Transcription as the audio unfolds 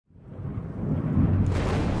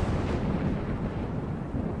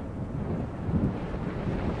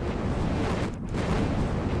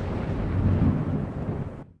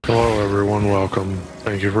welcome.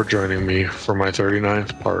 Thank you for joining me for my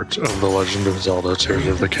 39th part of the Legend of Zelda Tears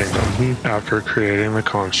of the Kingdom. After creating the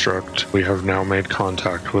construct, we have now made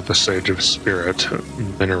contact with the Sage of Spirit,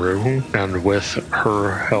 Mineru, and with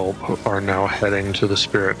her help are now heading to the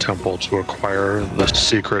Spirit Temple to acquire the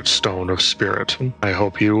Secert Stone of Spirit. I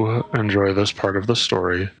hope you enjoy this part of the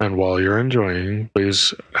story, and while you're enjoying,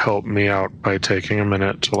 please help me out by taking a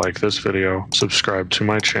minute to like this video, subscribe to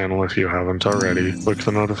my channel if you haven't already, click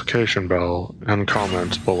the notification bell, and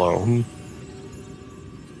comment below.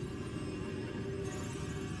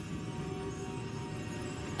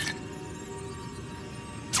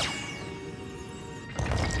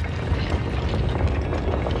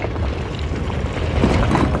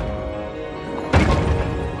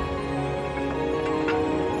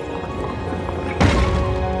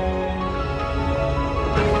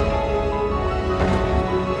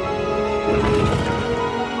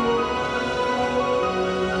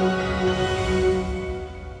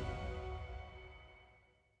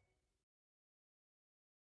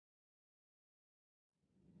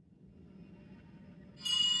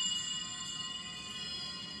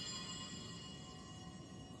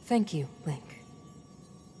 Thank you, Link.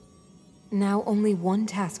 Now only one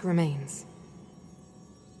task remains.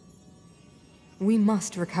 We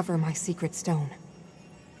must recover my secret stone.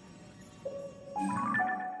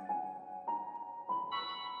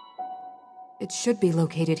 It should be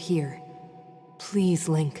located here. Please,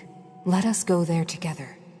 Link, let us go there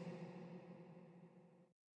together.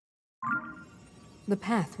 The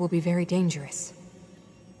path will be very dangerous.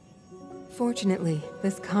 Fortunately,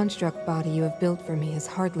 this construct body you have built for me is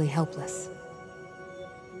hardly helpless.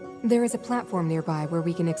 There is a platform nearby where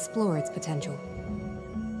we can explore its potential.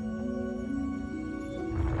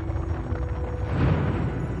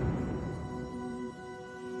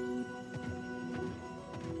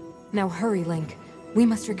 Now hurry, Link. We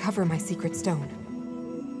must recover my secret stone.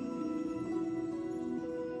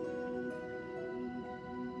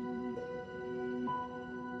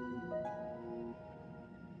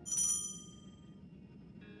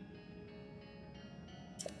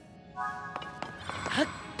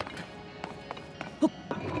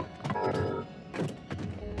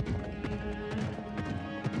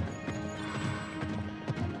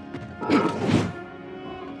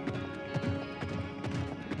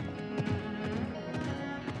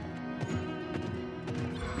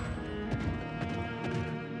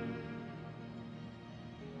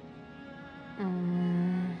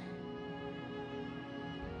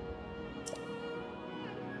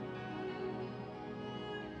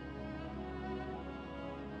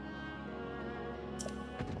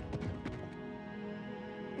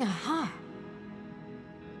 Aha!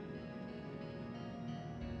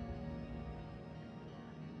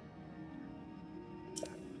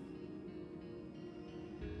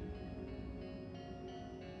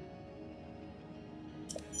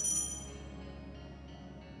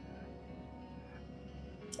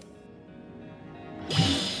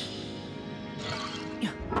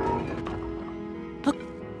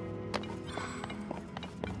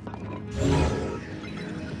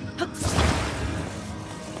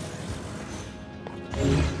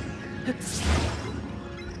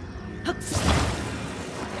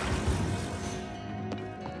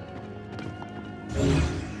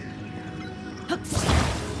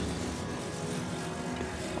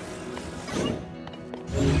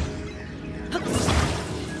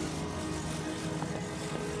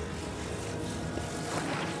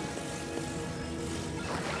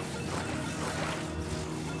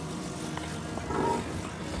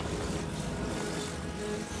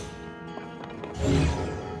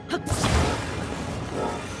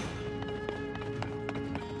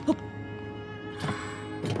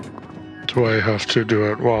 Do I have to do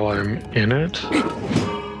it while I'm in it?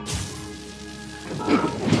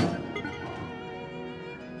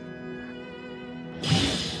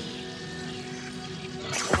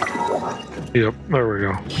 Yep, there we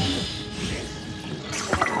go.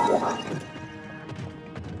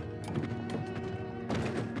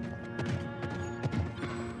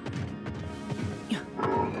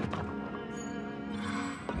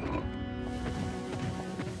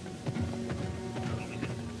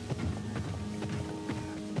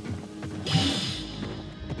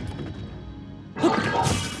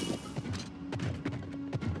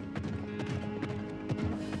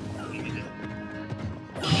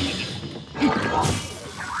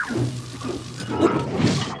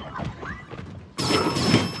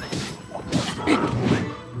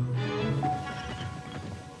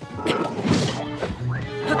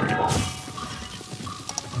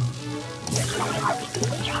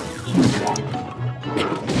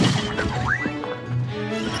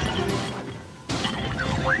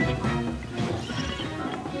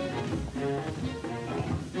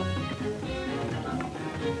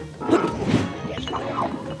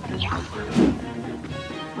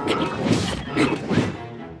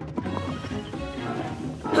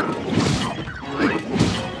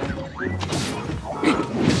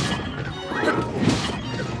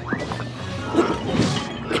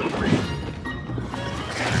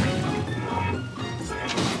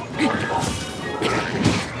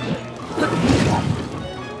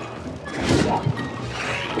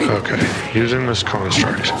 Using this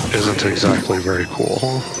construct isn't exactly very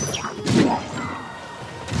cool.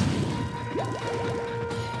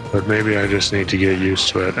 But maybe I just need to get used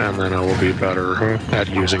to it, and then I will be better at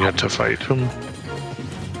using it to fight him.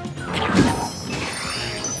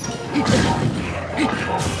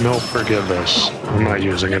 No, forget this. I'm not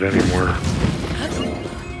using it anymore.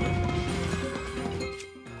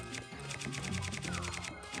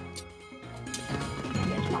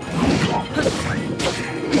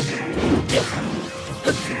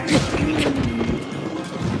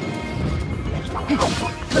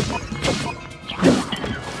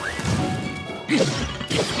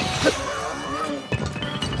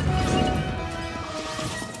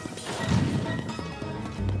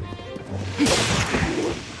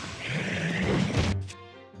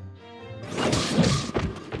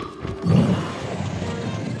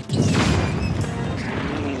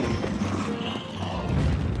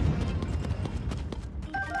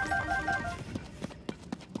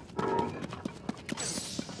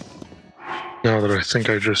 Now that I think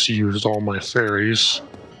I just used all my fairies,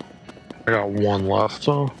 I got one left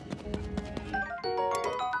though.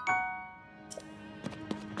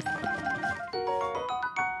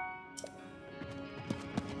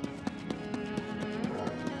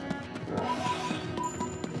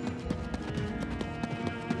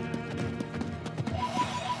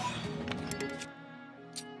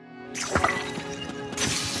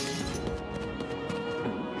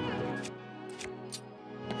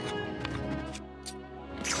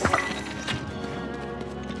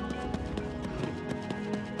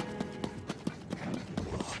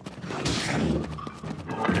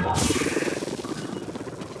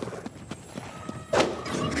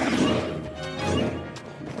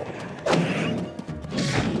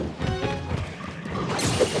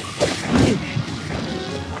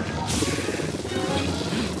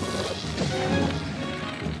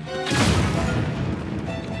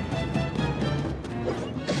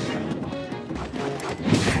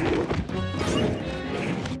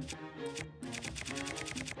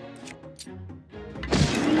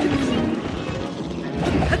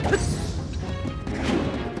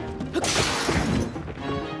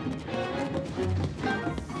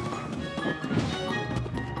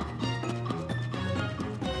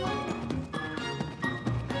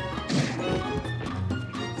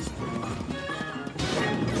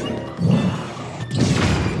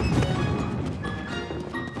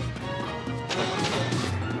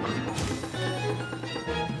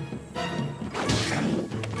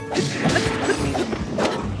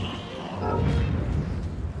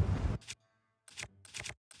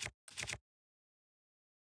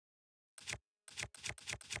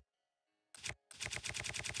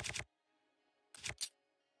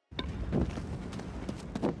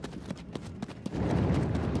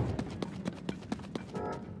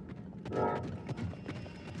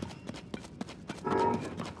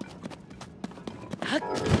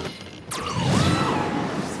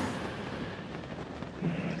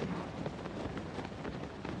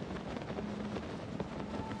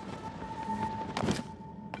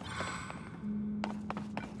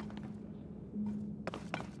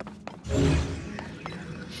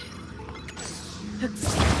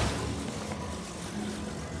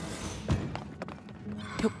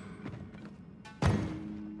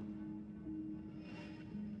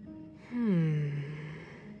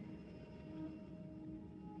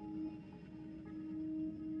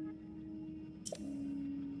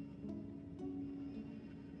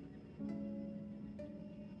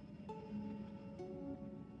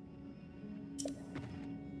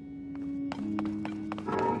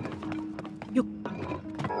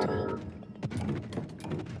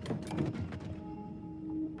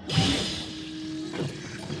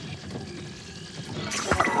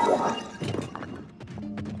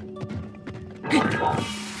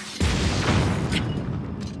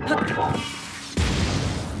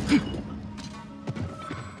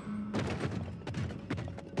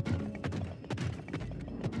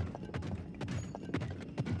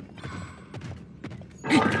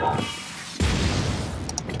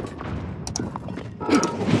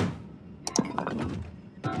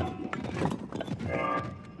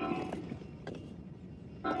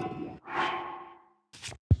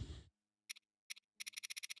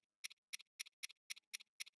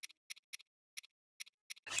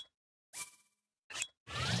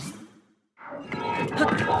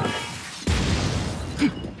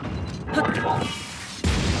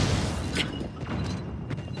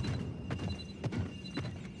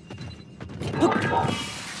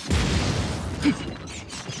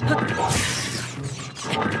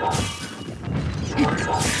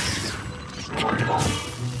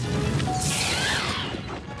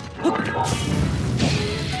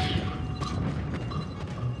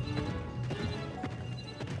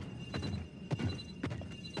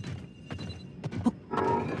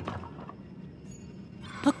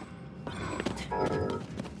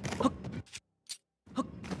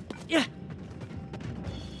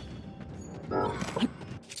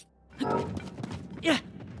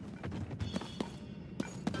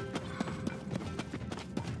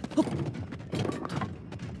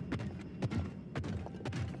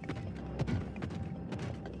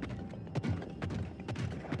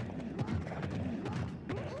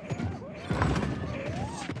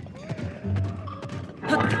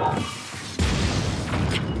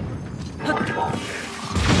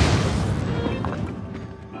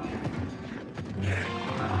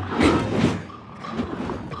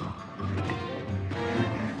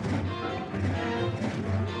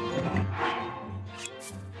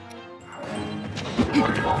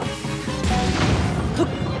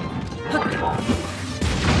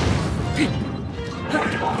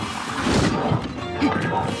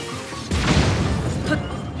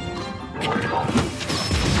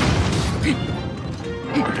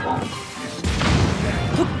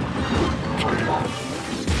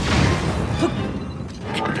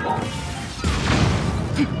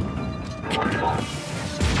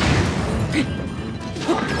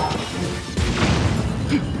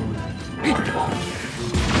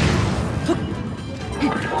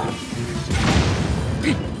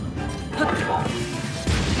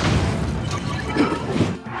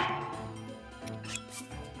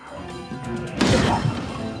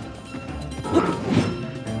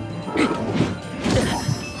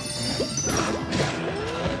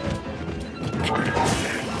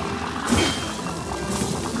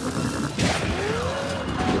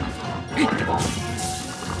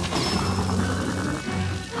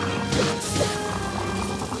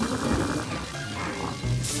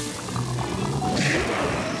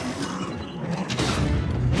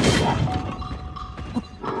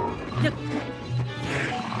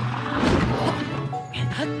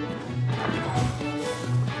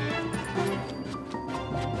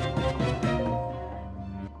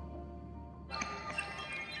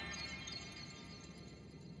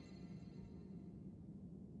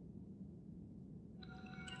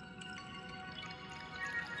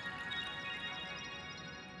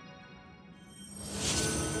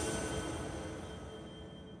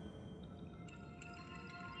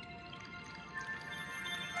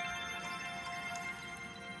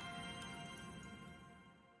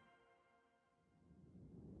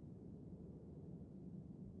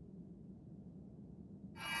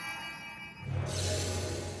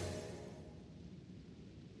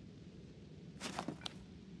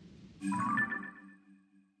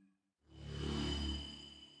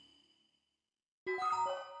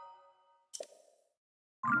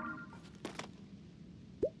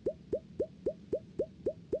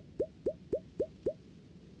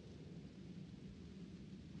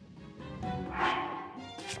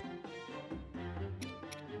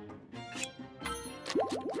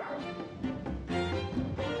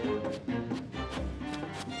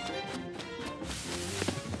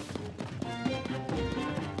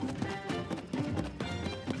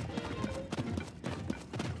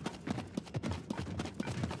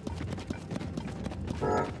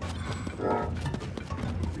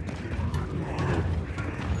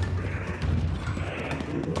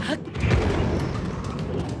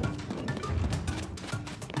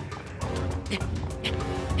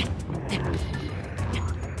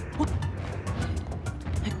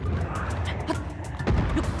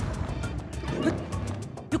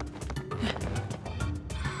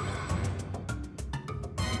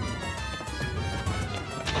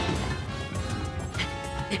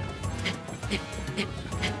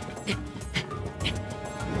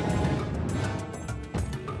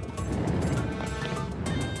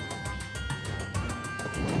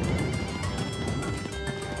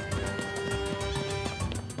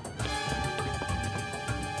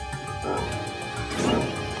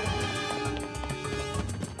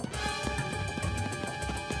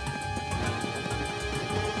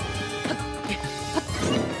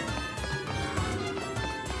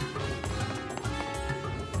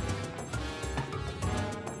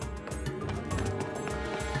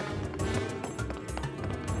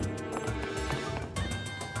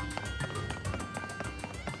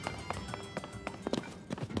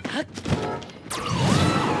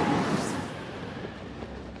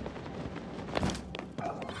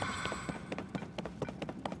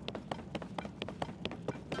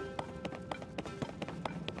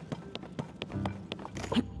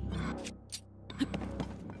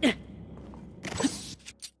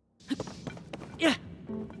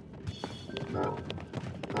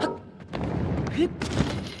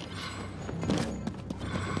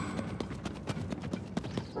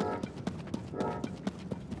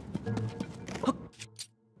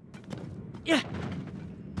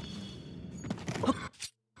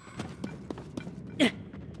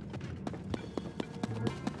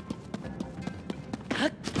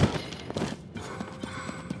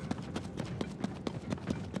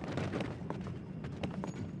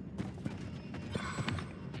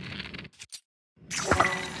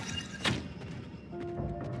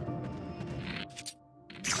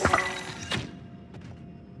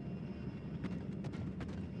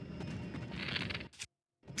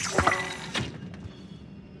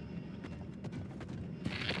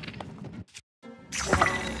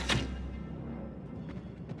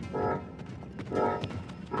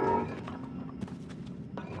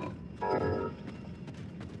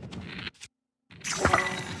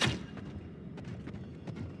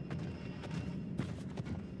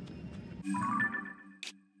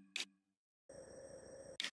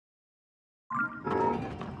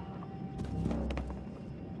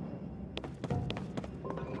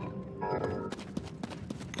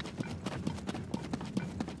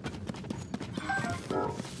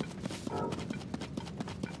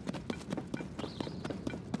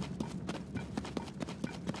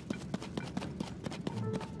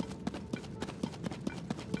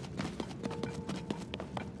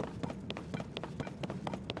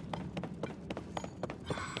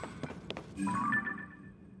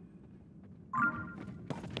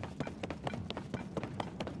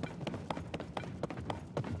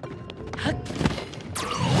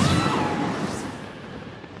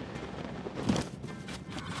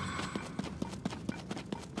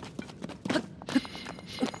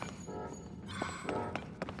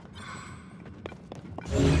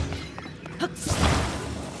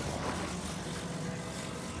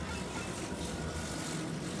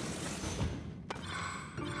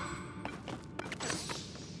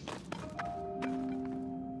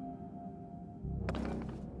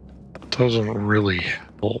 Doesn't really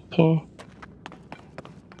help. I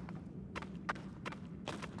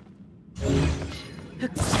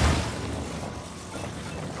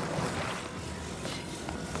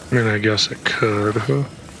mean, I guess it could.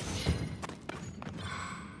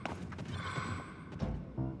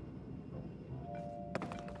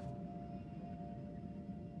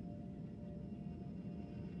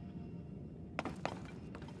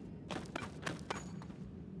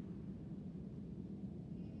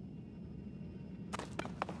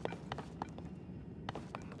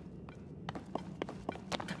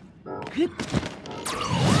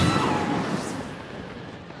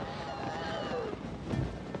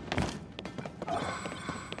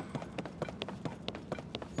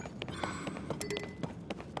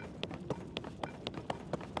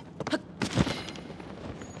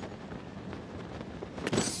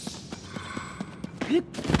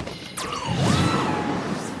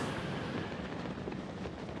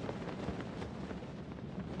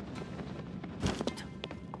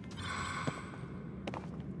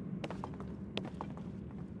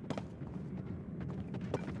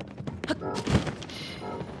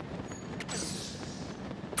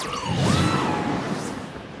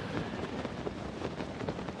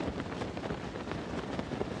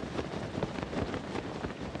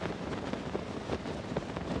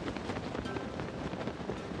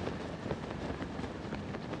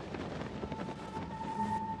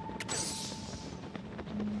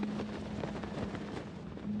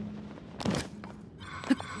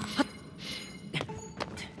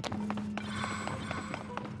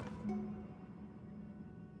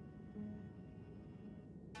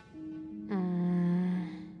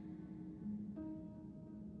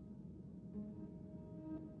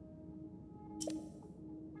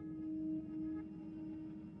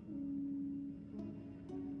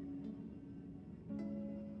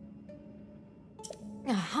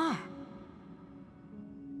 Aha!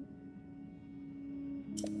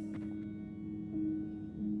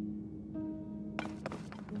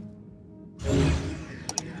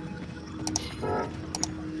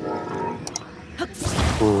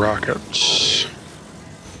 Rockets.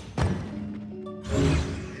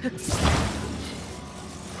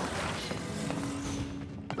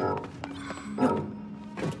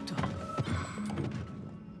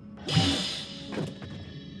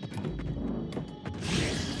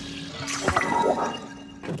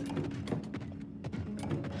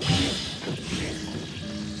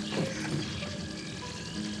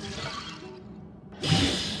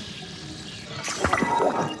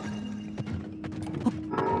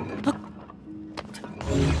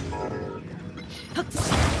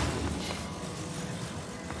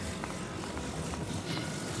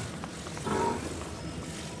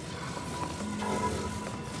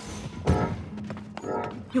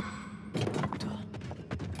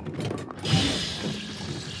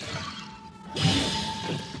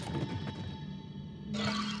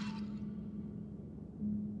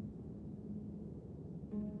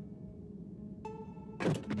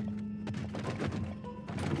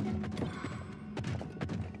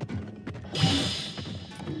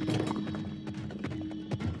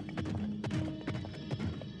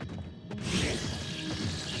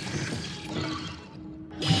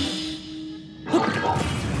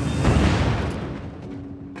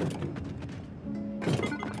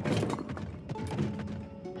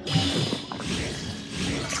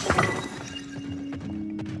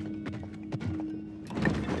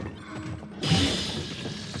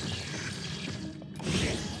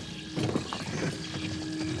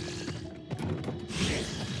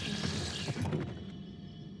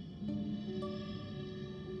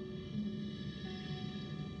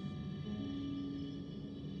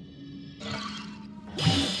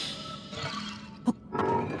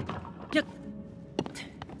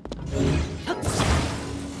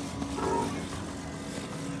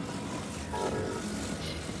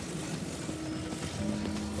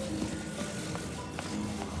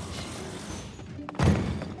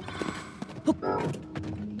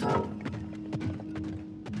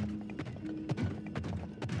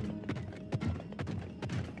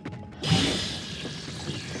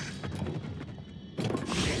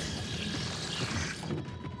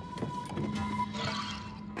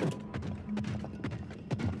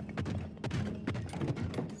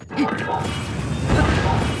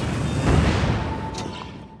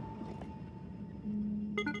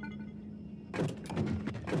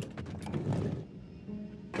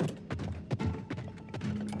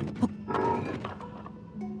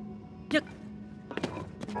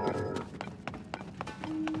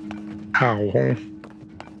 How?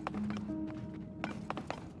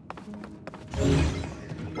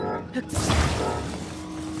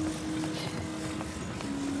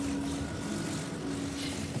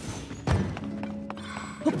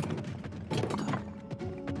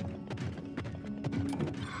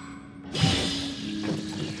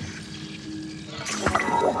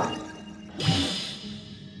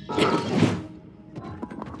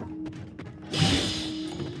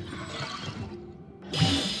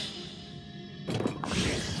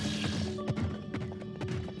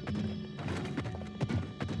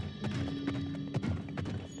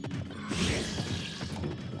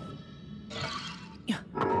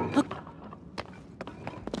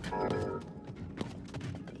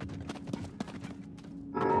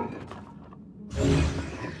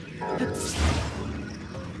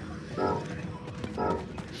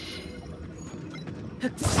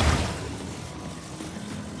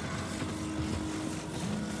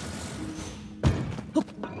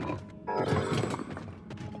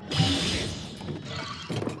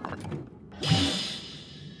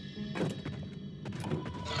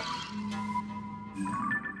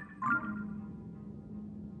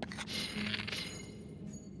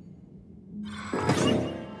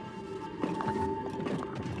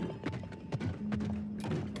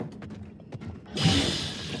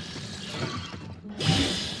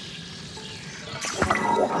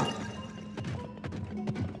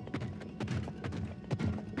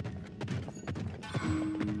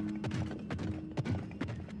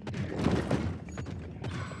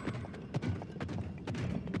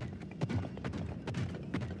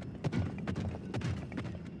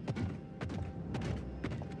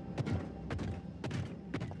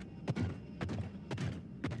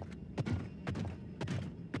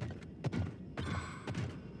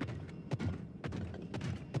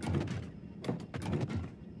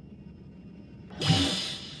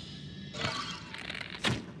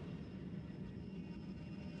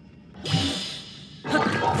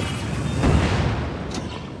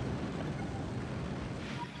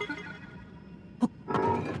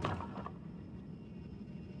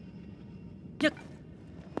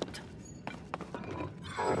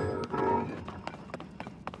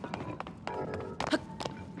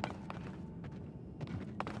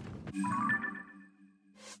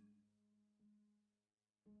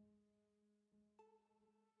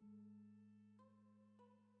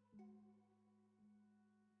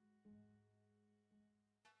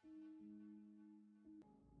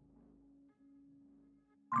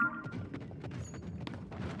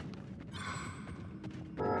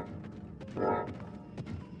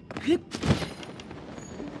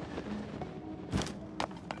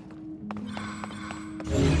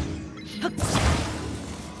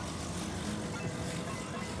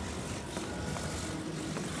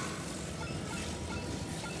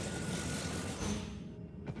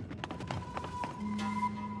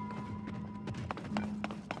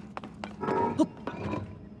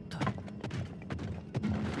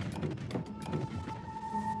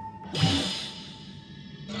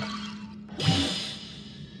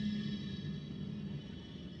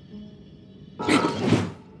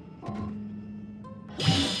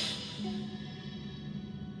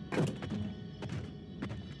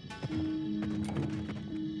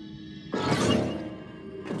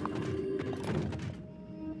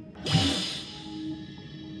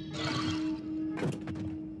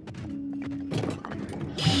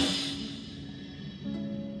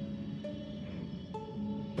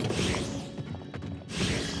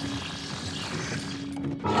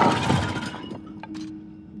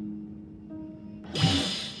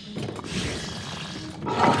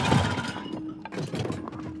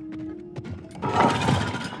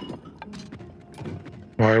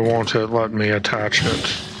 Why won't it let me attach it?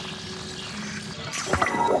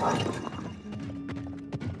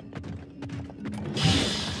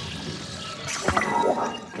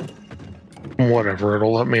 Whatever,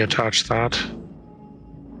 it'll let me attach that.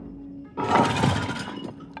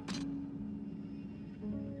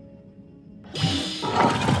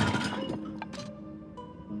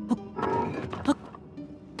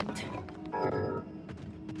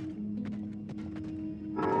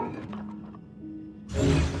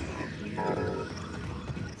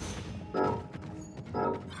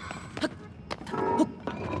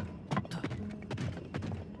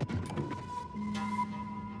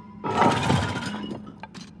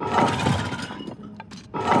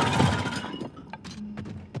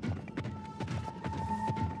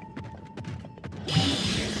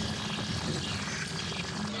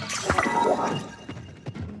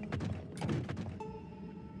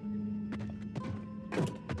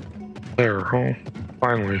 There, huh?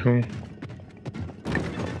 Finally, huh?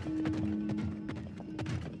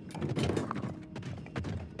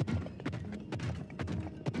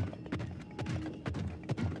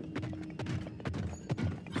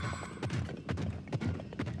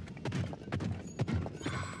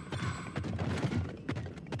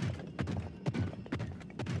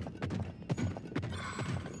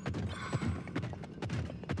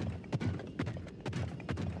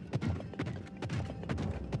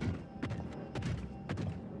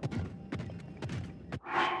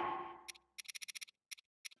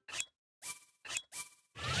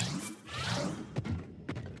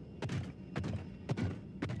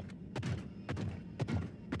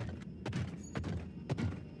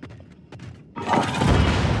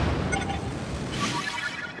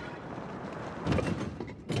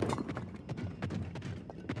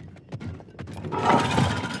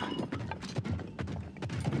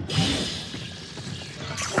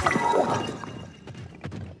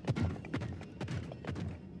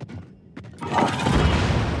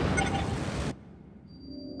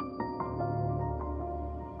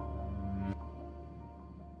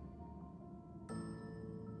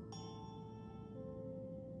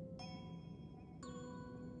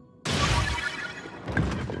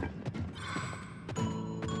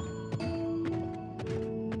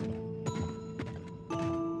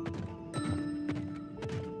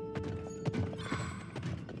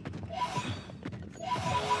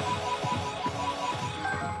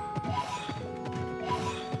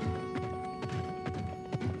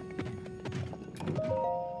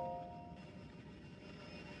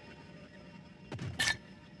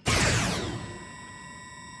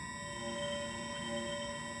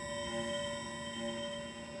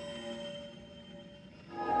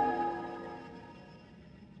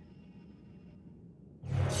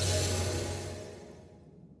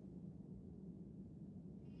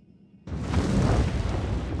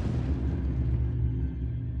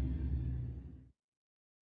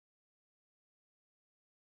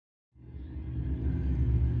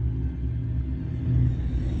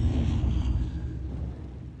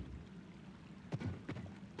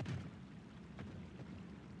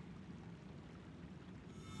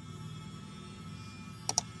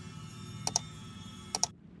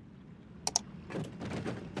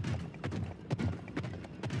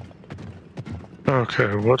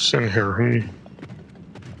 Okay, what's in here?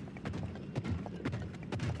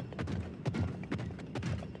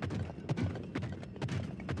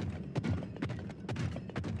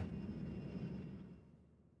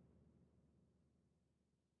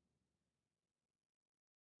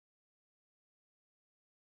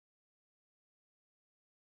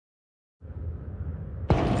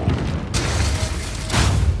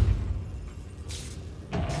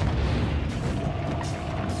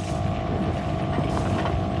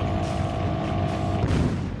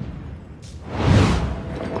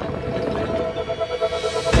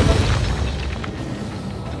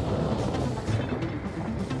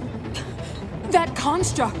 That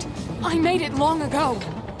construct! I made it long ago!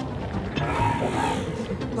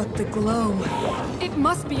 But the glow... It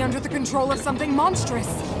must be under the control of something monstrous!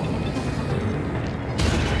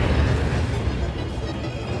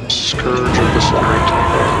 Scourge of the Spirit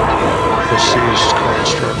Temple. The seized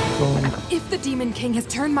construct. If the Demon King has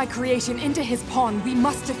turned my creation into his pawn, we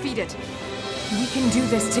must defeat it. We can do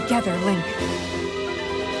this together, Link.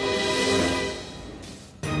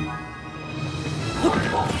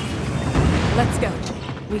 Let's go.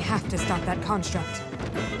 We have to stop that construct.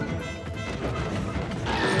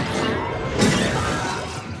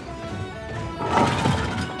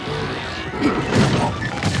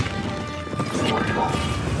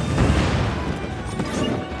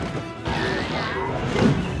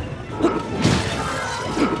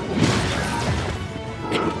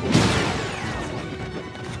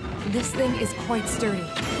 This thing is quite sturdy.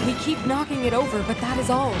 We keep knocking it over, but that is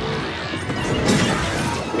all.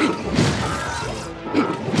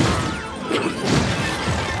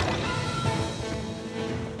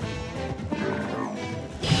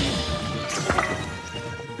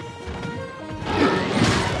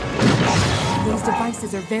 These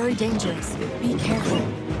devices are very dangerous. Be careful.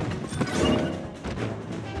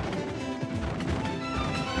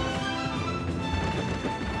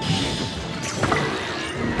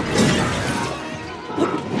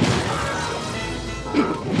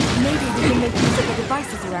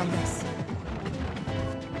 Devices around us.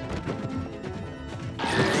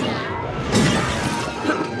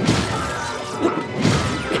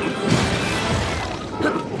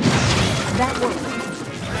 That worked.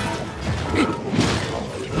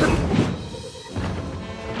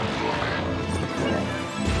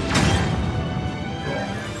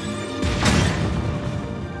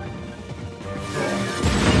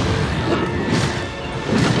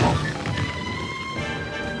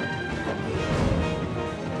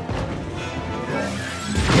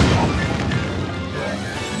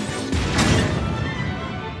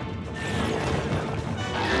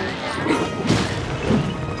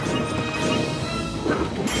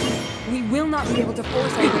 We will not be able to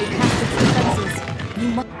force our way past its defenses. You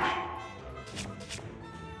must...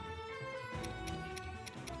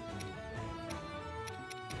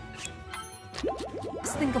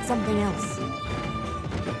 Let's think of something else.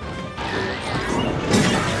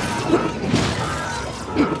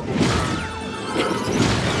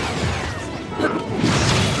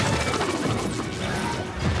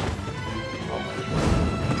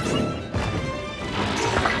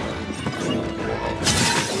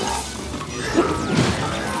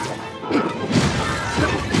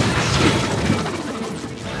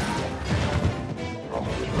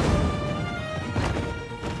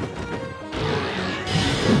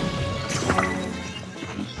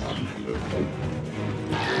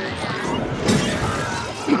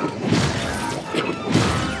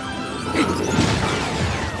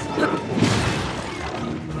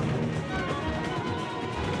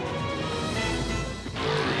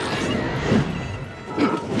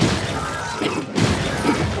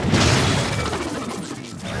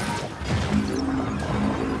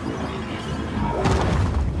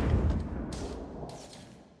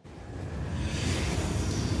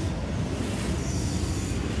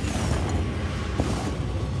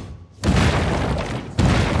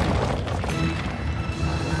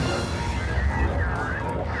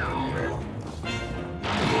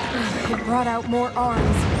 It brought out more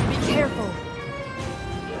arms. Be careful.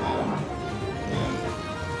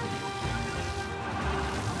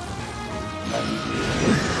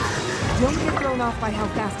 Don't get thrown off by how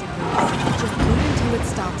fast it moves. Just move until it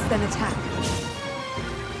stops, then attack.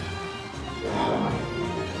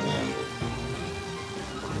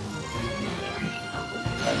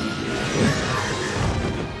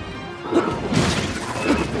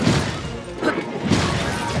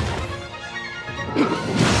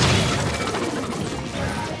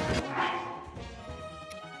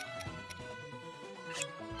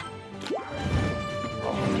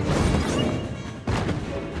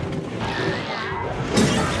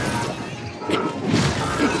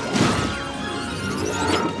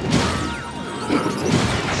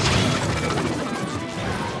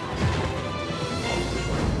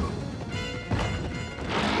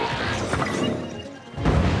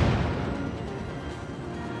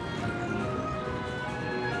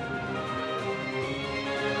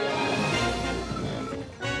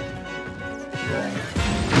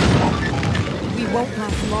 We won't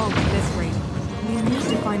last long at this rate. We need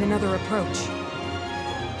to find another approach.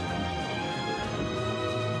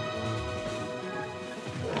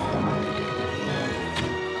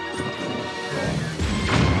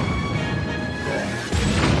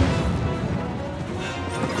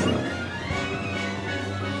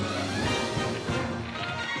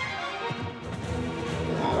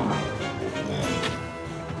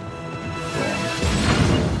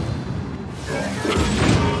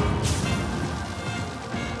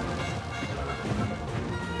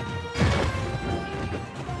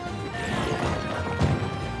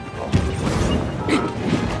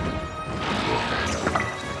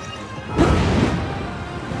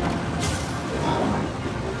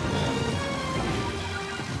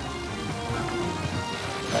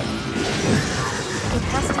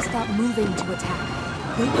 Moving to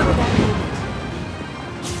attack. Wait for that moment.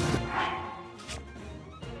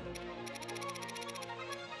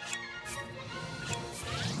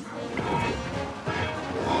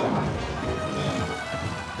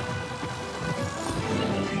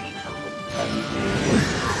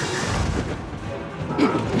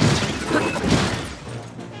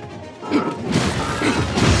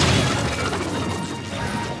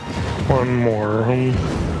 One more.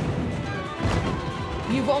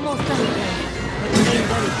 You've almost done it then. But remain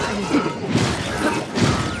ready for anything.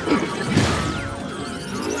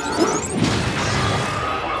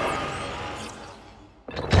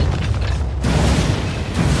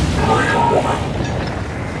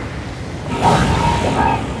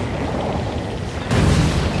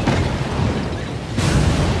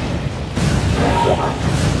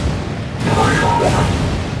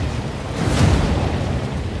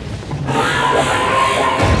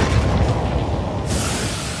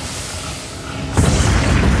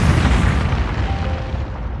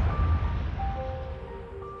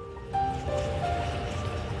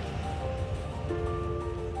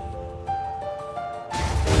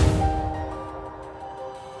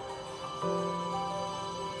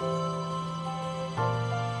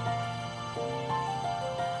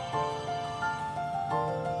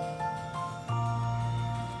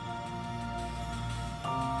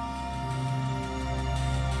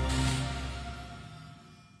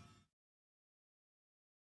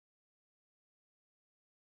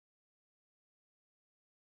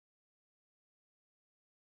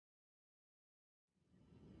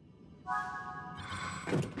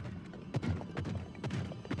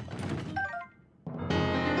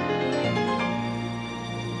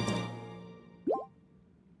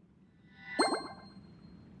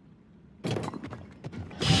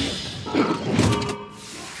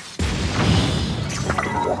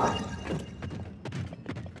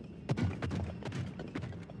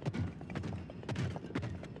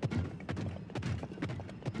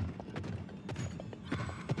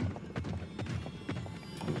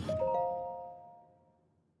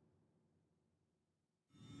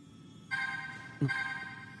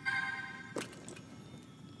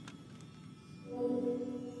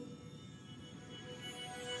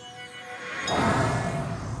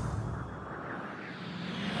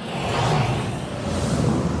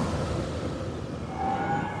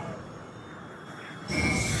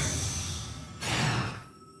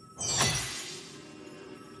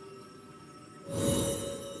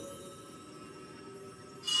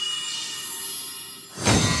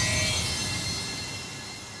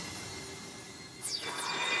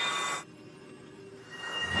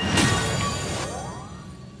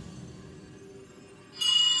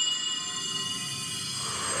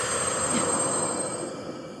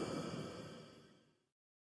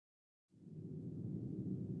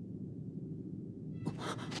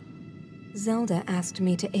 Zelda asked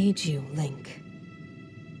me to aid you, Link.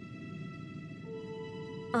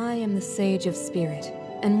 I am the Sage of Spirit,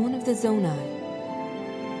 and one of the Zonai.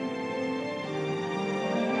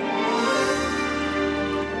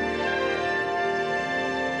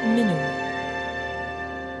 Mineru.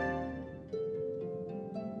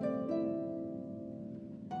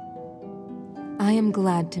 I am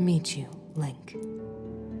glad to meet you, Link.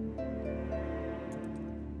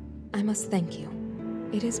 I must thank you.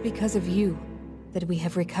 It is because of you that we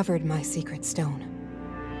have recovered my Secert Stone.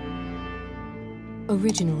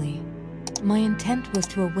 Originally, my intent was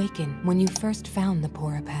to awaken when you first found the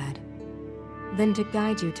Porapad. Then to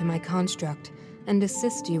guide you to my construct and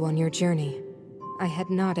assist you on your journey. I had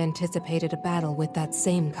not anticipated a battle with that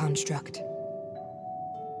same construct.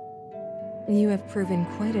 You have proven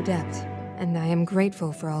quite adept, and I am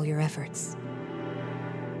grateful for all your efforts.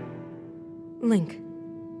 Link,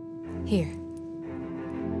 here.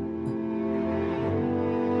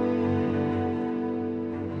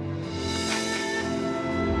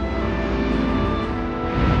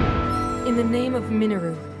 the name of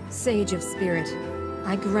Mineru, Sage of Spirit,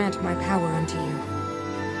 I grant my power unto you.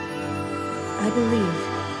 I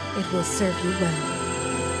believe it will serve you well.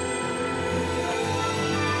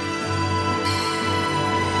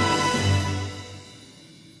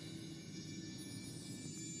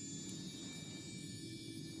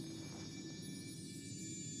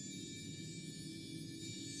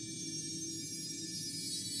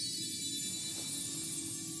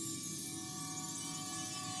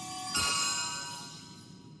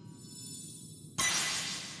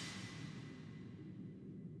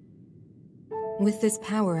 With this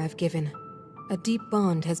power I've given, a deep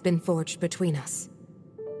bond has been forged between us.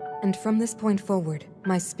 And from this point forward,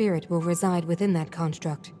 my spirit will reside within that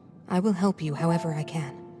construct. I will help you however I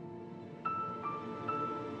can.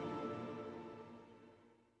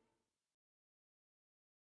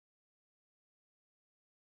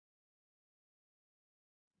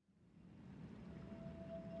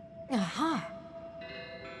 Aha!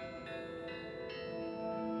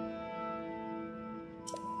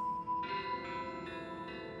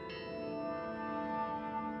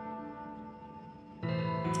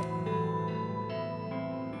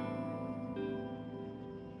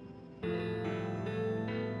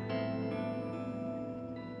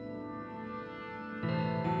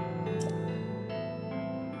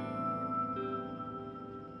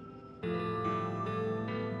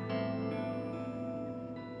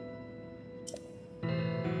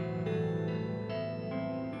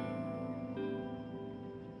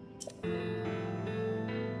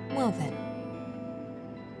 Well then.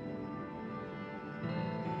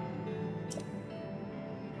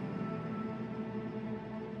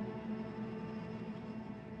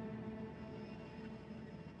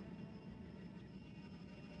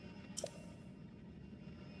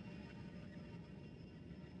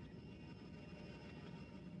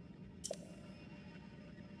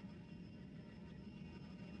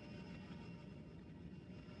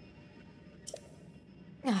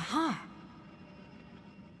 Aha!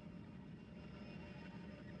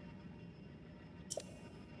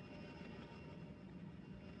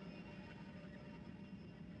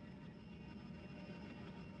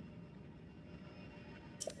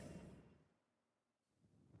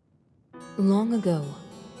 Long ago,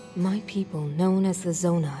 my people, known as the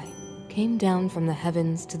Zonai, came down from the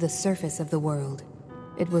heavens to the surface of the world.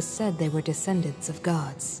 It was said they were descendants of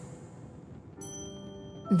gods.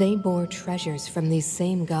 They bore treasures from these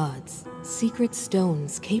same gods, secret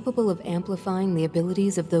stones capable of amplifying the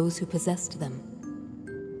abilities of those who possessed them.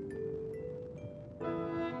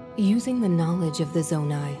 Using the knowledge of the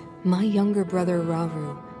Zonai, my younger brother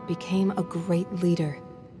Rauru became a great leader.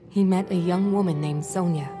 He met a young woman named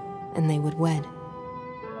Sonia, and they would wed.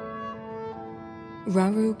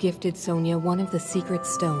 Rauru gifted Sonia one of the secret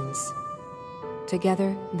stones.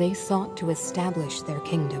 Together, they sought to establish their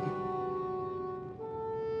kingdom.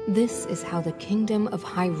 This is how the Kingdom of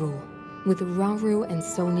Hyrule, with Rauru and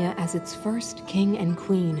Sonia as its first king and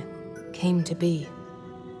queen, came to be.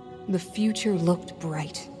 The future looked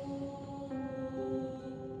bright.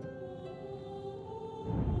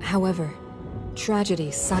 However, tragedy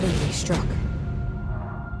suddenly struck.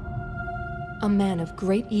 A man of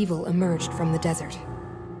great evil emerged from the desert.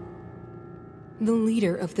 The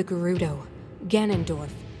leader of the Gerudo,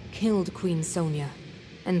 Ganondorf, killed Queen Sonia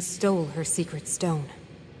and stole her secret stone.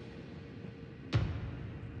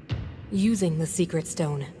 Using the secret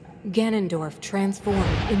stone, Ganondorf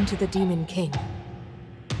transformed into the Demon King.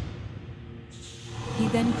 He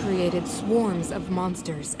then created swarms of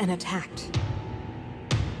monsters and attacked.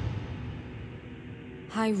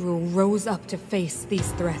 Hyrule rose up to face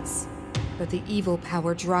these threats, but the evil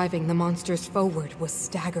power driving the monsters forward was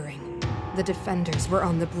staggering. The defenders were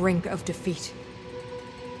on the brink of defeat.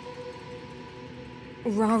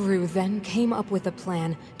 Rauru then came up with a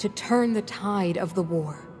plan to turn the tide of the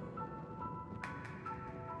war.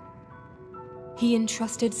 He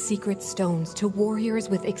entrusted secret stones to warriors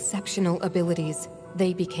with exceptional abilities.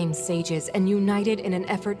 They became sages and united in an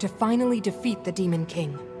effort to finally defeat the Demon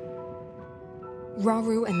King.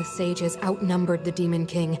 Rauru and the sages outnumbered the Demon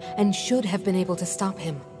King and should have been able to stop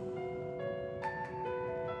him.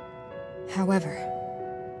 However,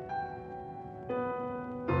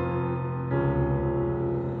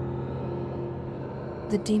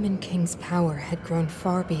 the Demon King's power had grown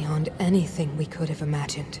far beyond anything we could have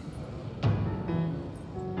imagined.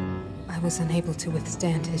 I was unable to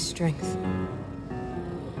withstand his strength.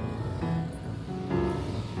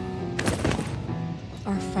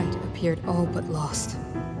 Our fight appeared all but lost.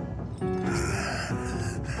 And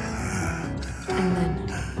then,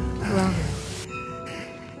 Rauru.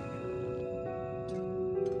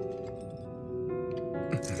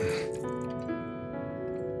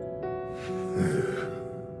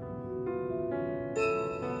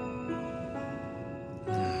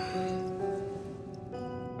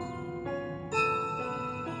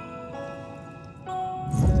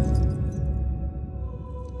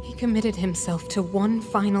 committed himself to one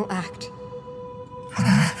final act.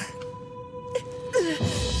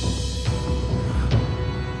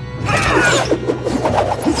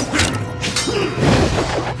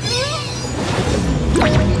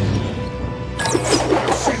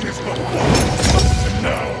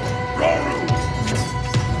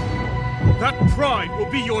 That pride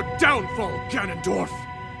will be your downfall, Ganondorf!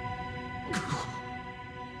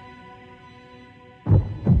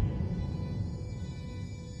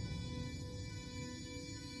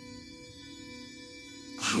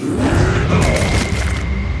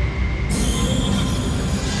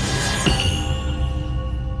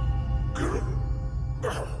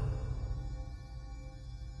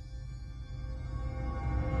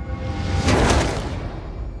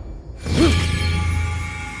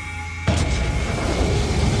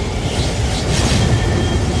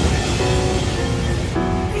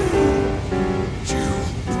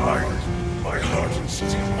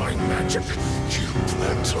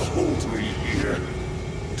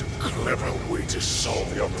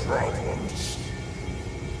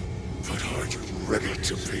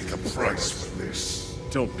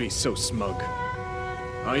 Don't be so smug.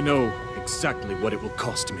 I know exactly what it will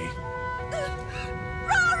cost me.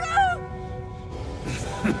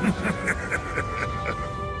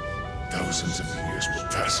 Thousands of years will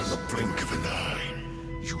pass in the blink of an eye.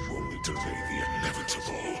 You only delay the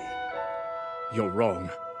inevitable. You're wrong.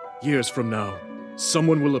 Years from now,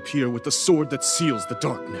 someone will appear with the sword that seals the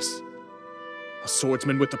darkness. A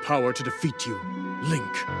swordsman with the power to defeat you.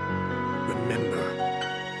 Link. Remember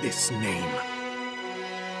this name.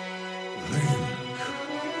 Link.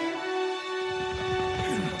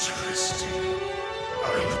 Interesting.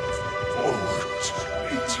 I look forward to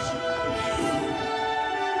meeting you.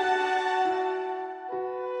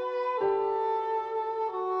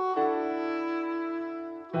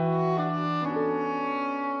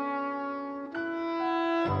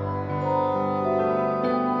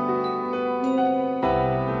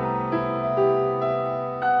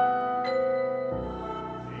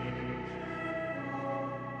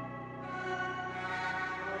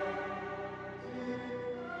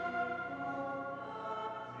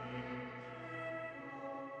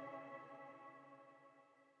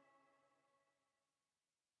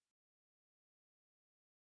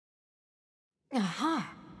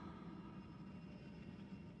 Aha!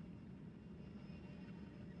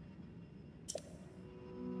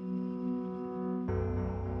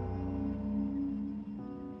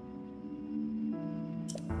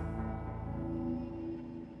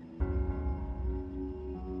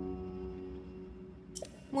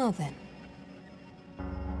 Well then.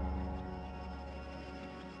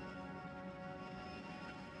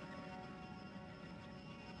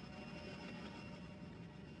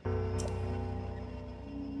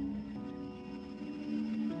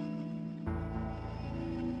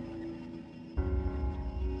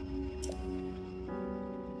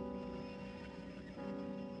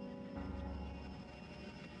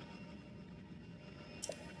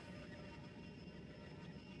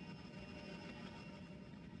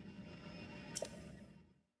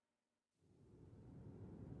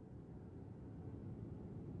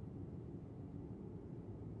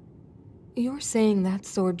 You're saying that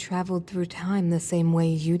sword traveled through time the same way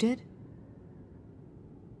you did?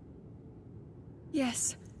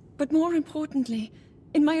 Yes, but more importantly,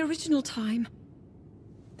 in my original time,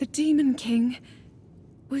 the Demon King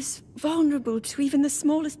was vulnerable to even the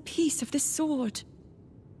smallest piece of this sword.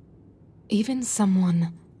 Even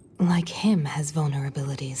someone like him has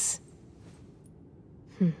vulnerabilities.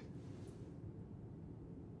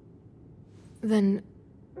 Then,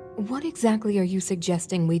 what exactly are you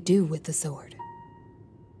suggesting we do with the sword?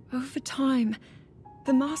 Over time,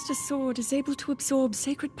 the Master Sword is able to absorb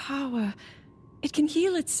sacred power. It can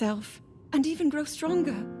heal itself, and even grow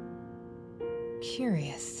stronger.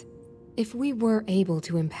 Curious. If we were able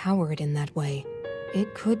to empower it in that way,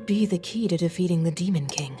 it could be the key to defeating the Demon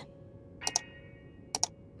King.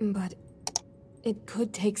 But it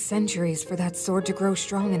could take centuries for that sword to grow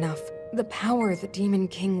strong enough. The power the Demon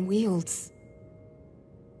King wields.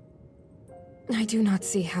 I do not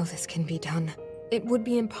see how this can be done. It would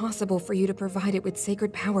be impossible for you to provide it with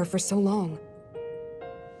sacred power for so long.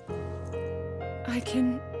 I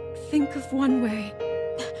can think of one way.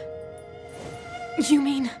 You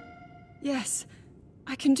mean? Yes,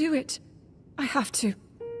 I can do it. I have to.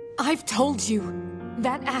 I've told you.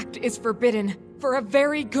 That act is forbidden, for a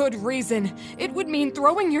very good reason. It would mean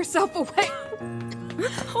throwing yourself away.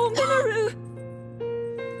 Oh, Mineru!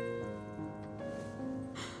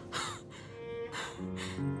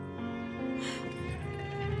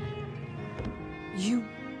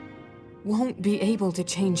 won't be able to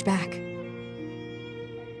change back.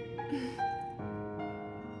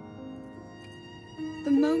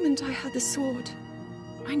 The moment I had the sword,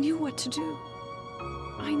 I knew what to do.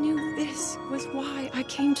 I knew this was why I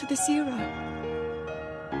came to this era.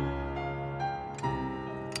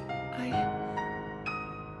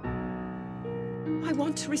 I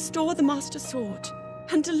want to restore the Master Sword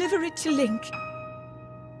and deliver it to Link.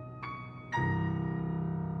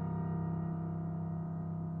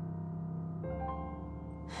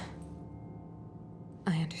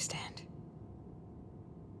 I understand.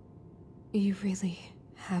 You really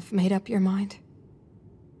have made up your mind?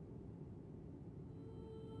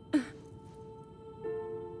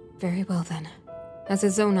 Very well then. As a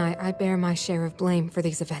Zonai, I bear my share of blame for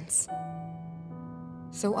these events.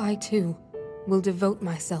 So I too will devote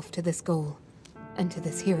myself to this goal, and to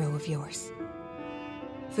this hero of yours.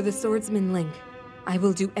 For the swordsman Link, I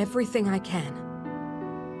will do everything I can.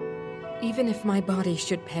 Even if my body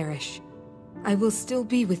should perish, I will still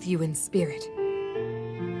be with you in spirit.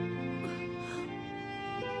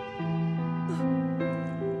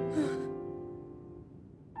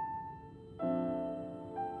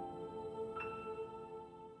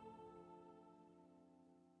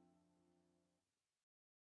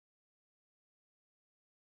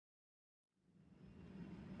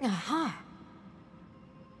 Aha!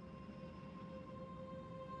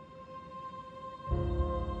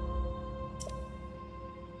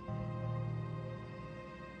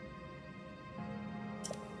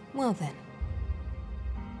 Well then.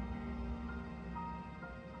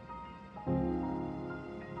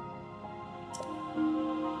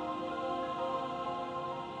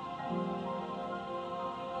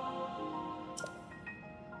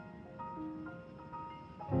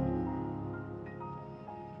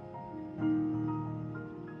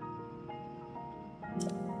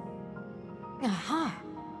 Aha!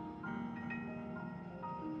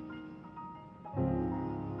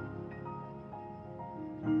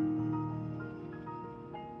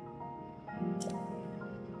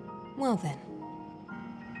 Well then.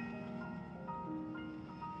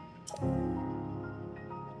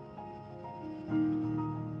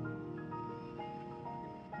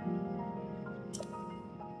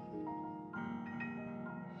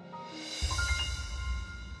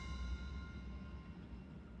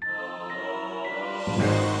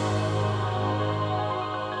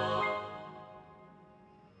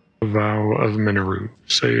 Vow of Mineru,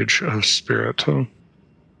 Sage of Spirit.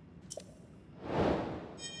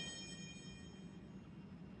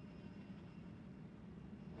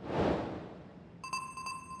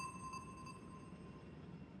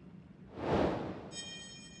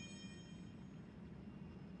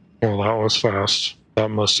 Well, that was fast. That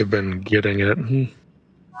must have been getting it.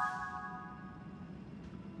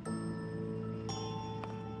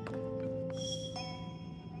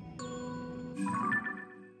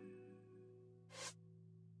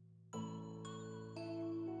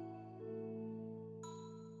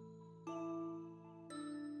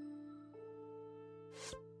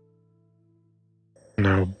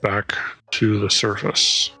 Now back to the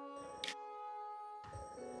surface.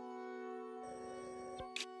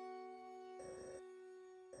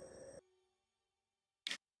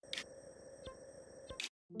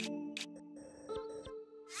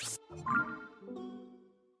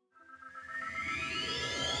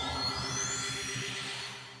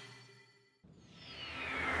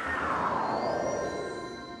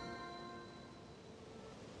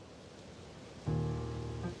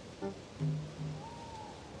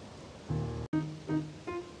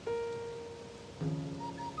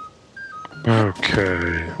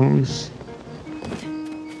 Okay.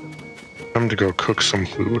 Time to go cook some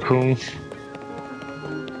food, huh?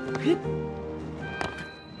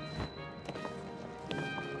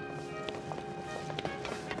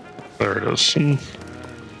 There it is.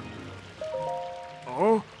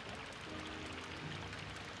 Oh?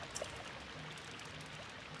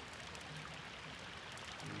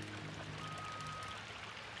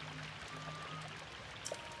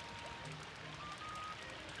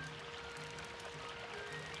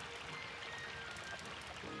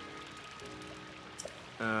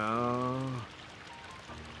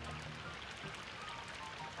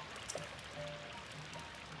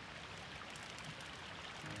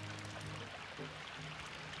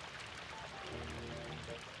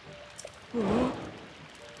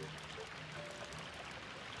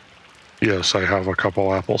 Yes, I have a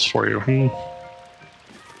couple apples for you.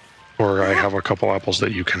 Or I have a couple apples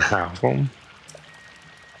that you can have them.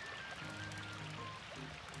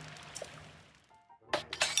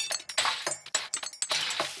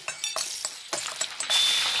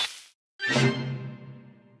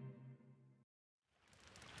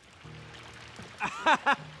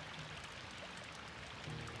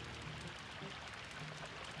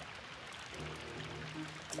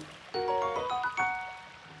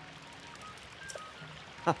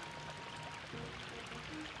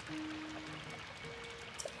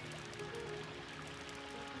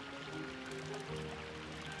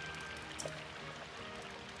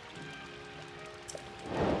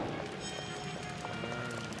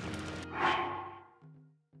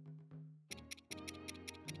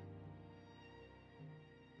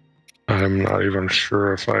 I'm not even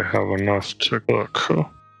sure if I have enough to cook.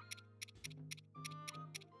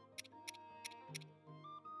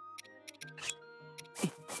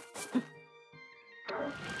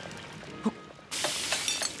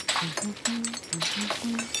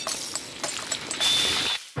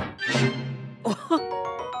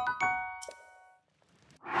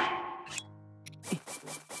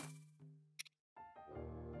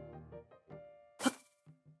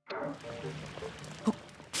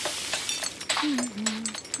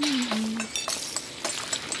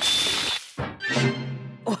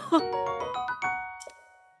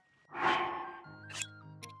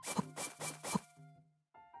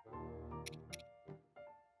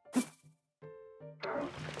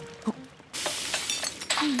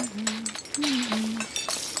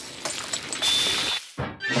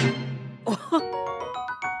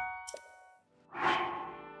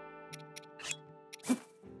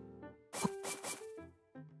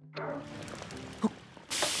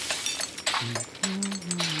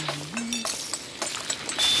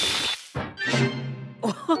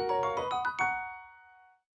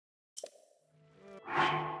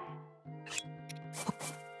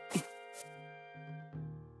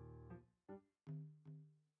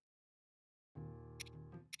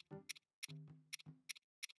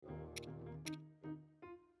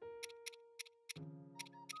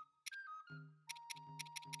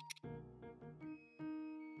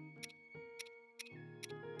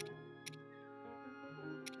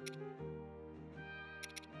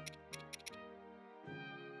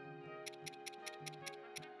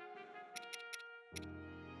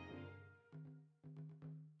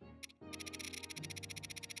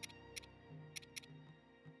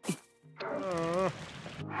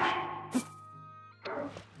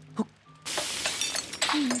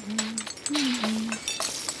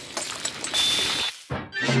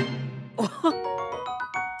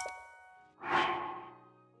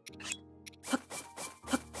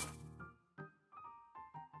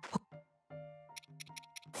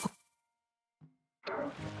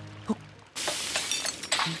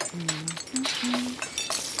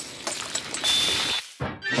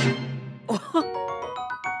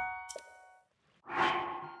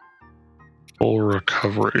 Full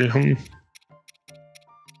recovery.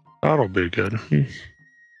 That'll be good.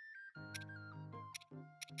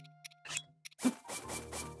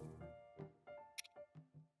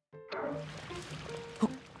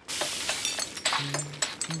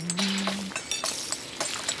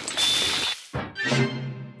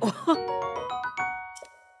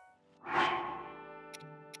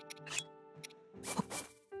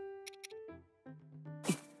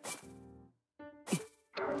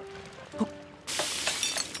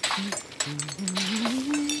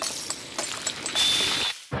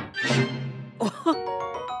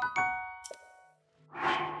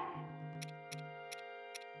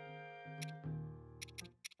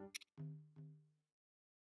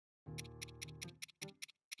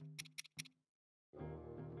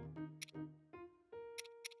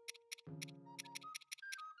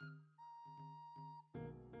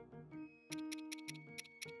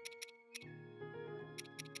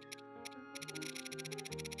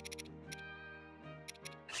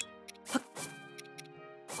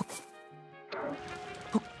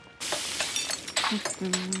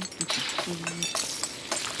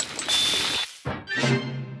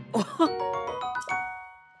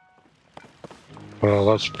 Well,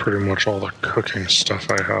 that's pretty much all the cooking stuff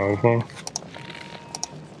I have, huh?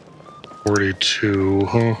 42,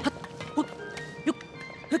 huh?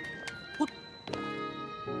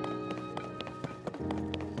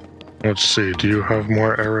 Let's see, do you have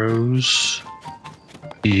more arrows?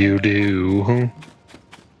 You do, huh?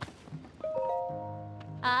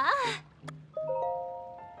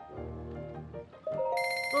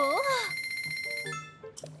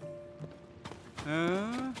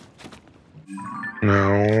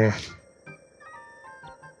 No.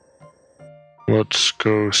 Let's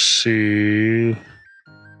go see.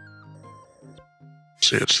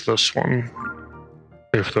 See, it's this one.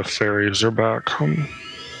 If the fairies are back.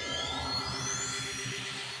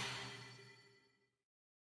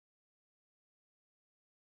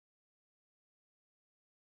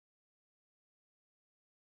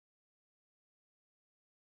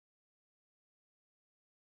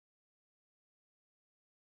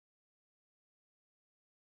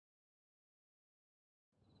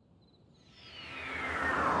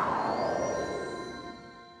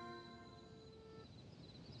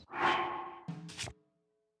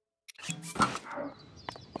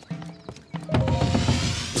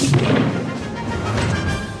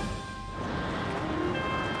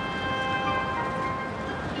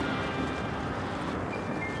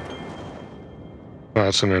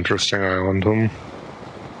 That's an interesting island. I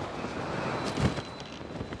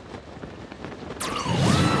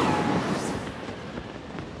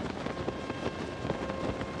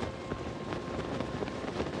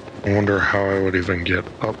wonder how I would even get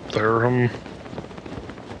up there.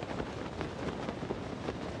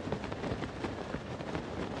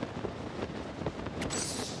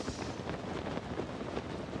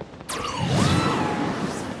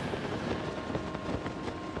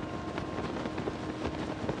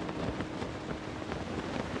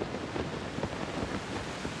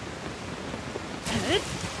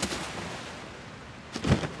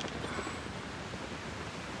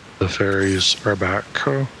 The fairies are back.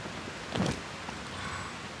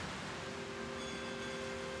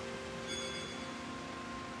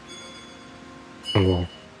 Oh,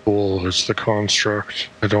 cool. It's the construct.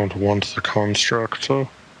 I don't want the construct.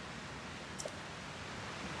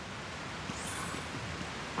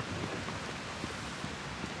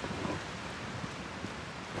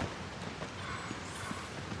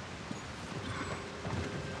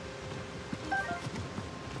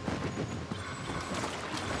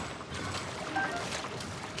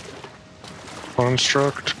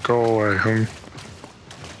 Construct, go away.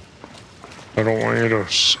 I don't want you to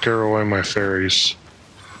scare away my fairies.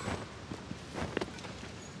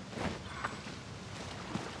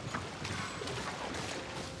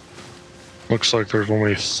 Looks like there's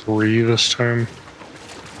only 3 this time.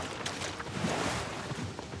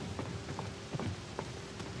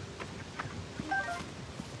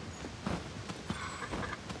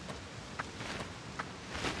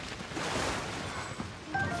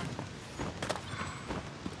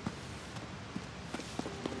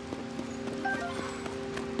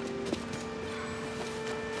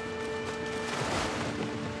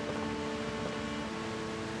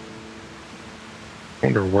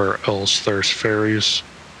 Wonder where else there's fairies.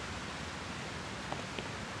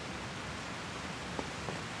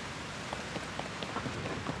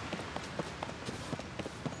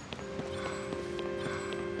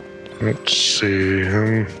 Let's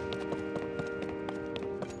see.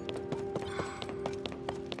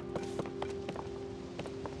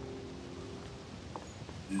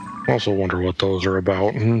 Also wonder what those are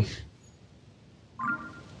about.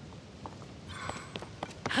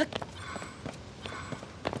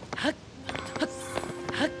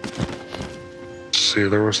 See,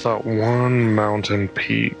 there was that one mountain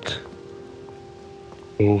peak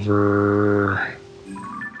over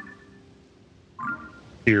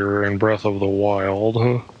here in Breath of the Wild.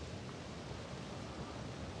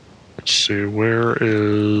 Let's see, where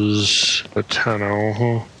is the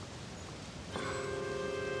Tenno?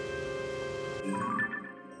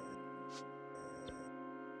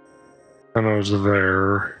 Tenno's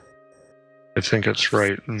there. I think it's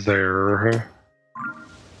right there.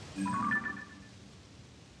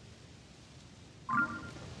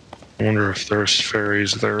 I wonder if there's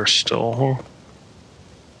fairies there still.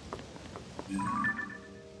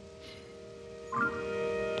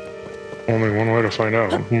 Only one way to find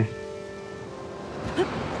out.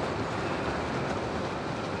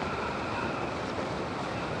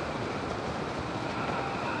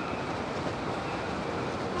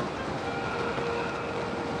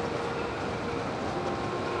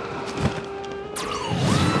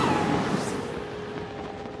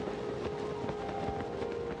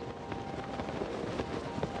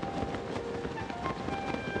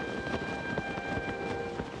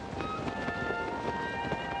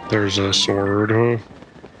 There's a sword.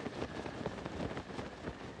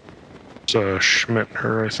 It's a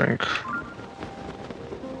Schmittner, I think.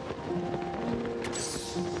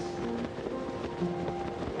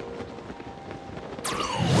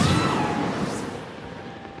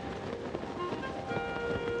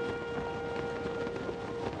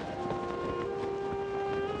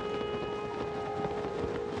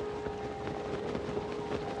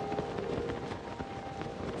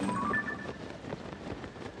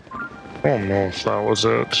 I don't know if that was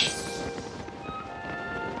it.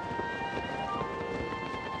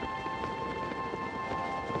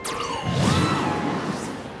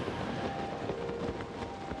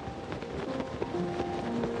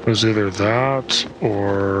 It was either that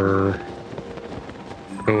or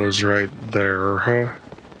it was right there, huh?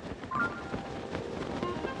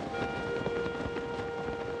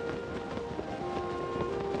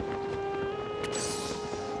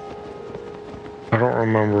 I don't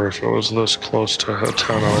remember if it was this close to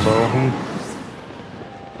Tenno though.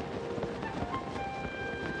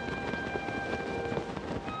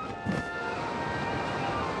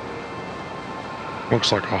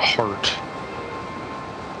 Looks like a heart.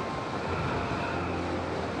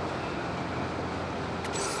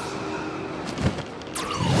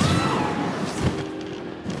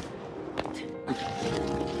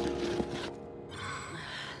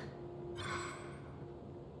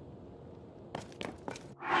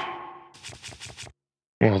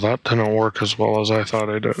 that didn't work as well as I thought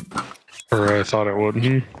it did. Or I thought it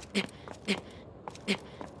would.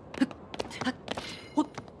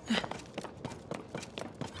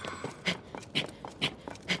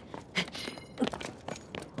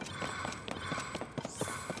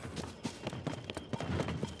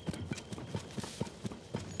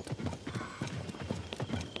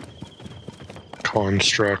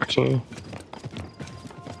 Construct.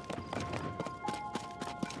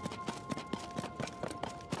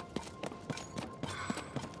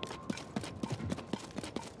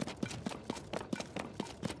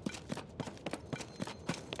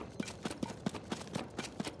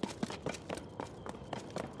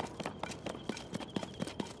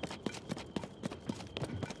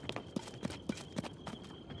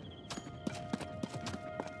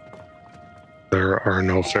 There are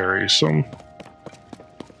no fairies,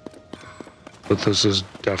 but this is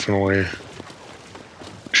definitely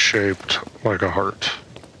shaped like a heart.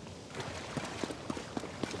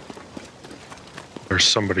 There's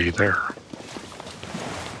somebody there.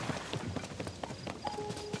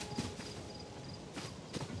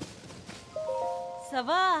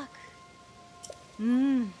 Savak.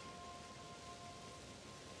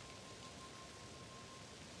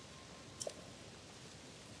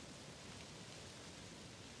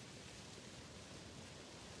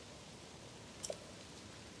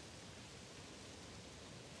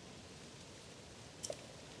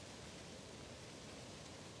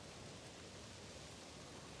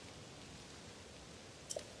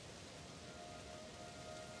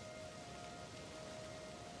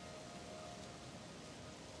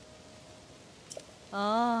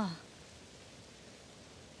 Ah.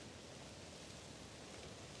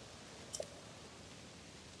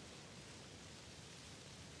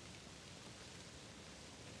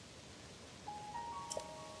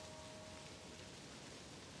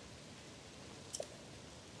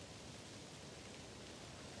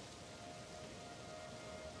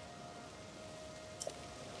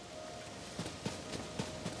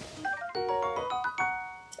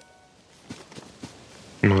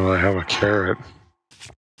 Well, I have a carrot.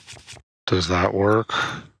 Does that work?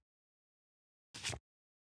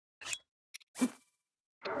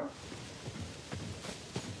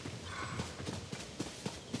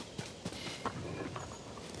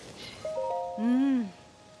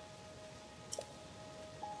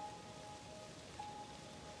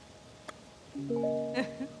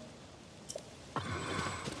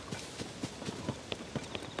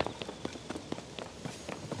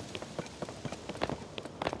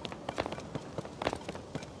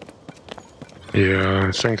 Yeah,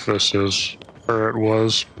 I think this is where it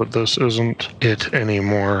was, but this isn't it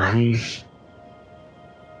anymore.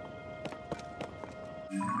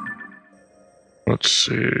 Let's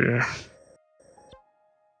see.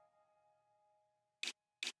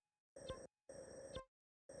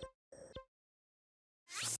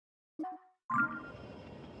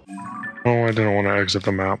 Oh, I didn't want to exit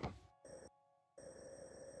the map.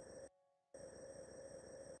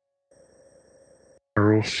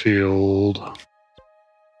 Arrow field.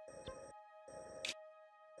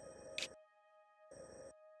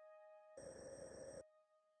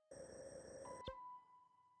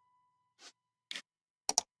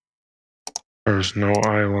 There's no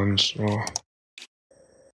islands. Oh.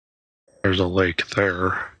 There's a lake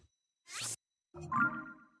there.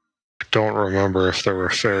 I don't remember if there were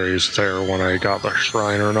fairies there when I got the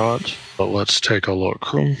shrine or not, but let's take a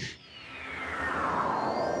look.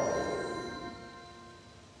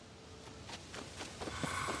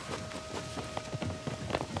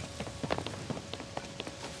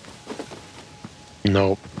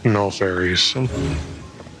 Nope, no fairies.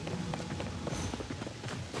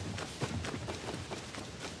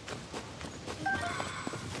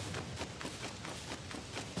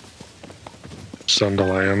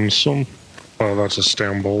 Sunderlands. Oh, that's a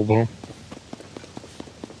stem bulb.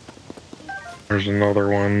 There's another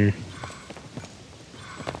one.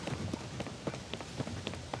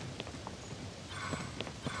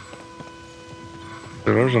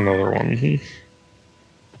 There's another one.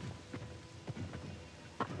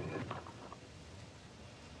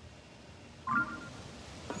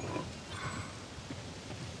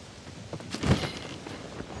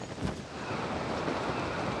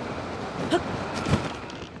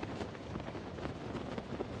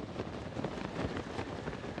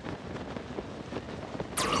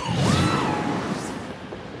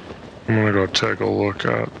 I'm gonna go take a look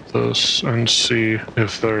at this and see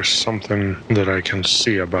if there's something that I can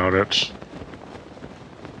see about it.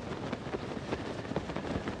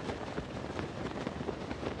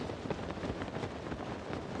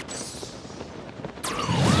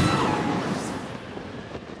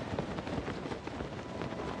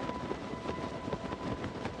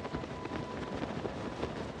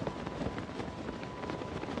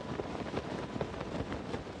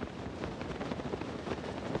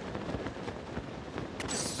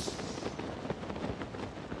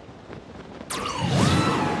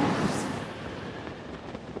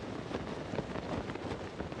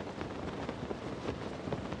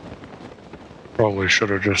 Probably should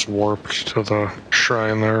have just warped to the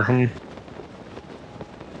shrine there.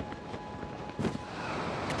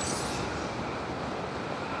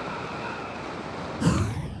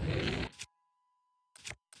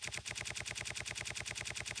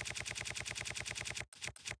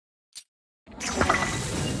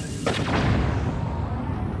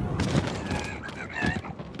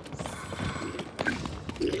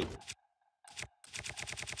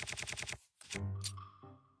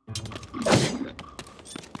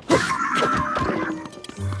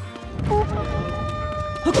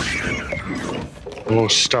 Oh,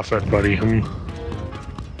 stuff it, buddy.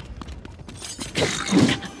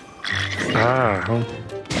 Ah,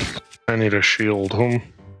 I need a shield.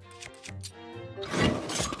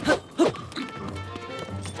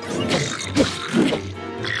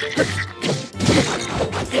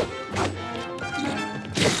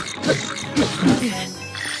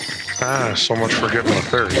 Ah, so much for getting the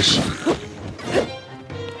fairies.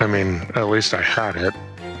 I mean, at least I had it,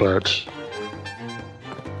 but...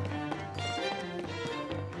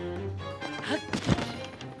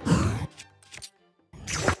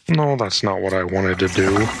 No, that's not what I wanted to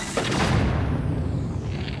do.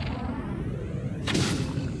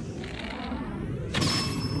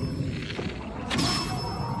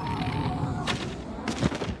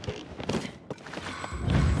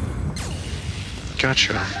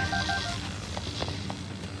 Gotcha.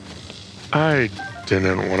 I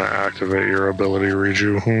didn't want to activate your ability,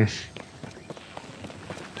 Riju.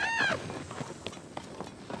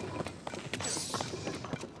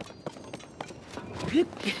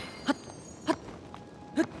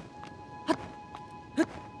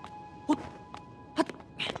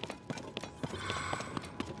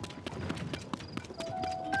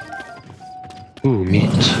 Ooh, meat.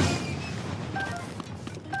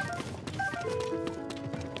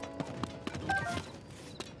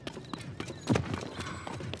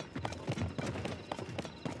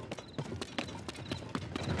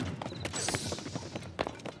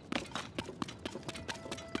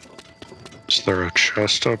 Is there a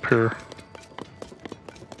chest up here?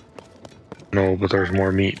 No, but there's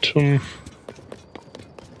more meat.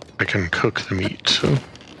 I can cook the meat.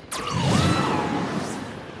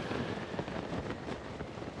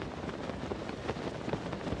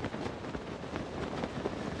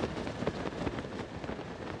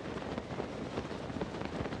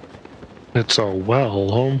 It's a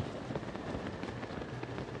well,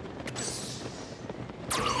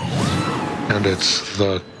 and it's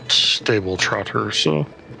the stable trotter, so...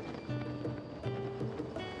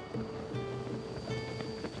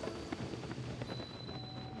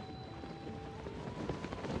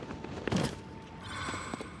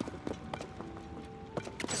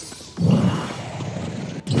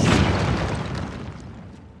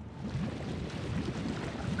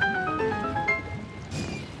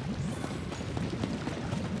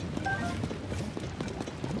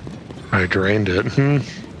 I drained it.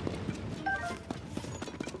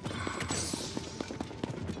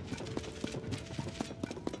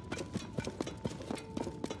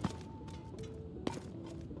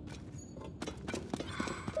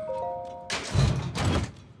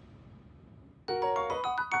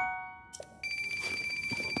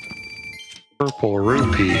 Purple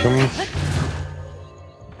rupee.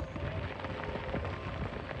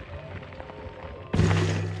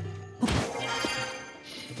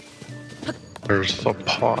 There's the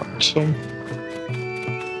pot.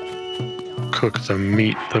 Cook the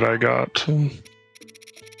meat that I got.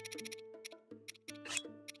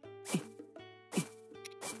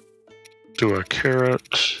 Do a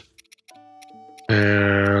carrot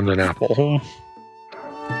and an apple.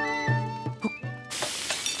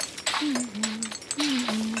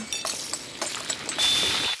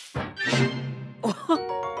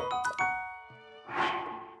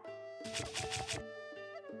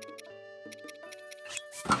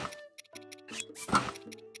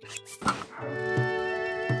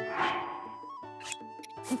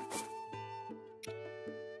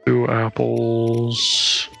 Two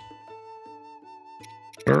apples.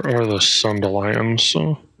 Where are the dandelions?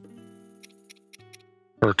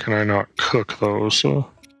 Or can I not cook those?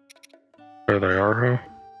 There they are, huh?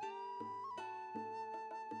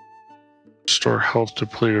 Store health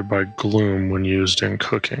depleted by gloom when used in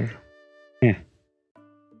cooking.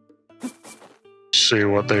 See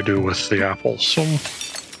what they do with the apples.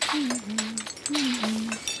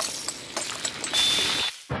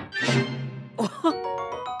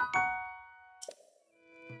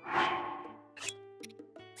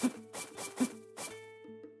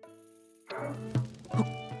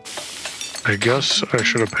 I guess I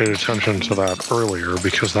should have paid attention to that earlier,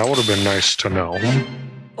 because that would have been nice to know.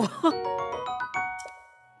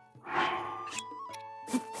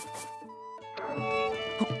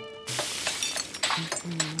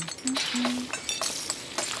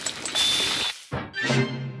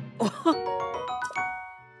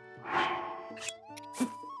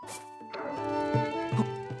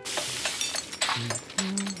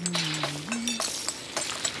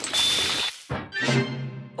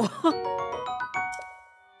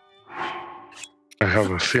 have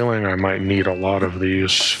a feeling I might need a lot of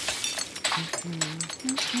these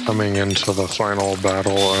coming into the final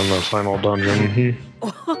battle and the final dungeon.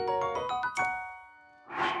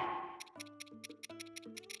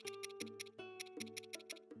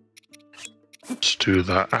 Let's do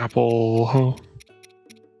the apple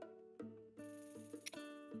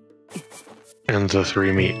and the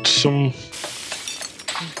 3 meats.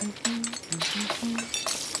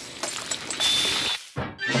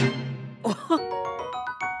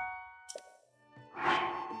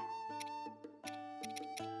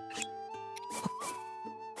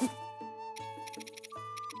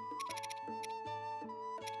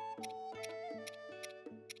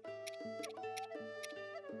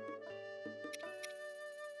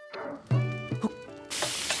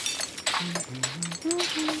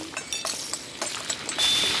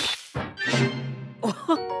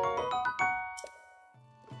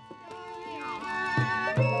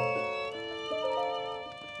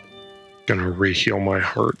 Gonna re-heal my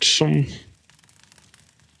heart some.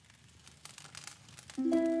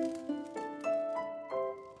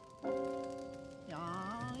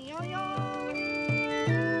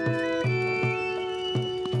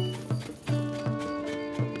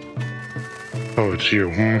 Oh, it's you,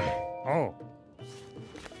 Oh.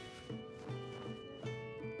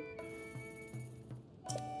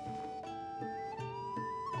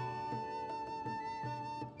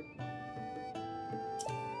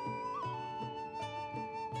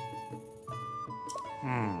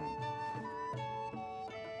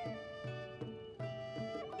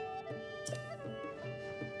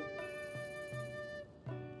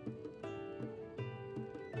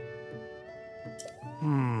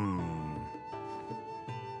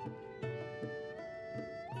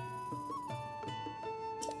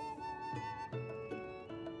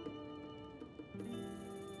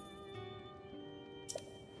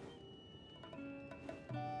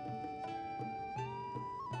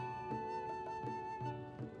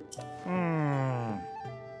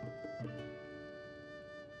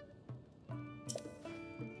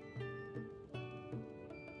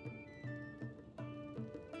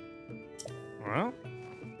 Well?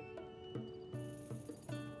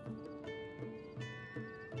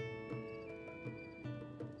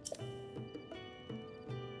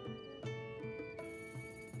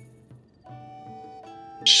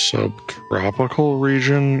 Subtropical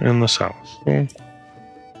region in the south.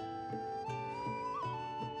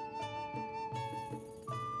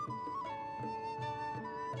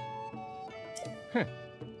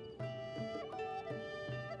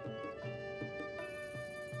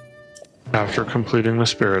 After completing the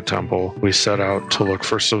Spirit Temple, we set out to look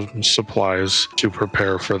for some supplies to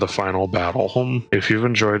prepare for the final battle. If you've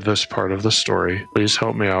enjoyed this part of the story, please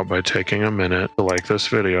help me out by taking a minute to like this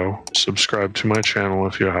video, subscribe to my channel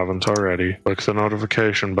if you haven't already, click the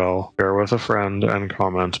notification bell, share with a friend, and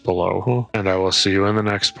comment below. And I will see you in the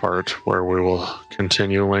next part where we will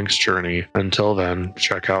continue Link's journey. Until then,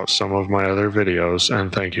 check out some of my other videos,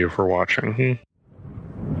 and thank you for watching.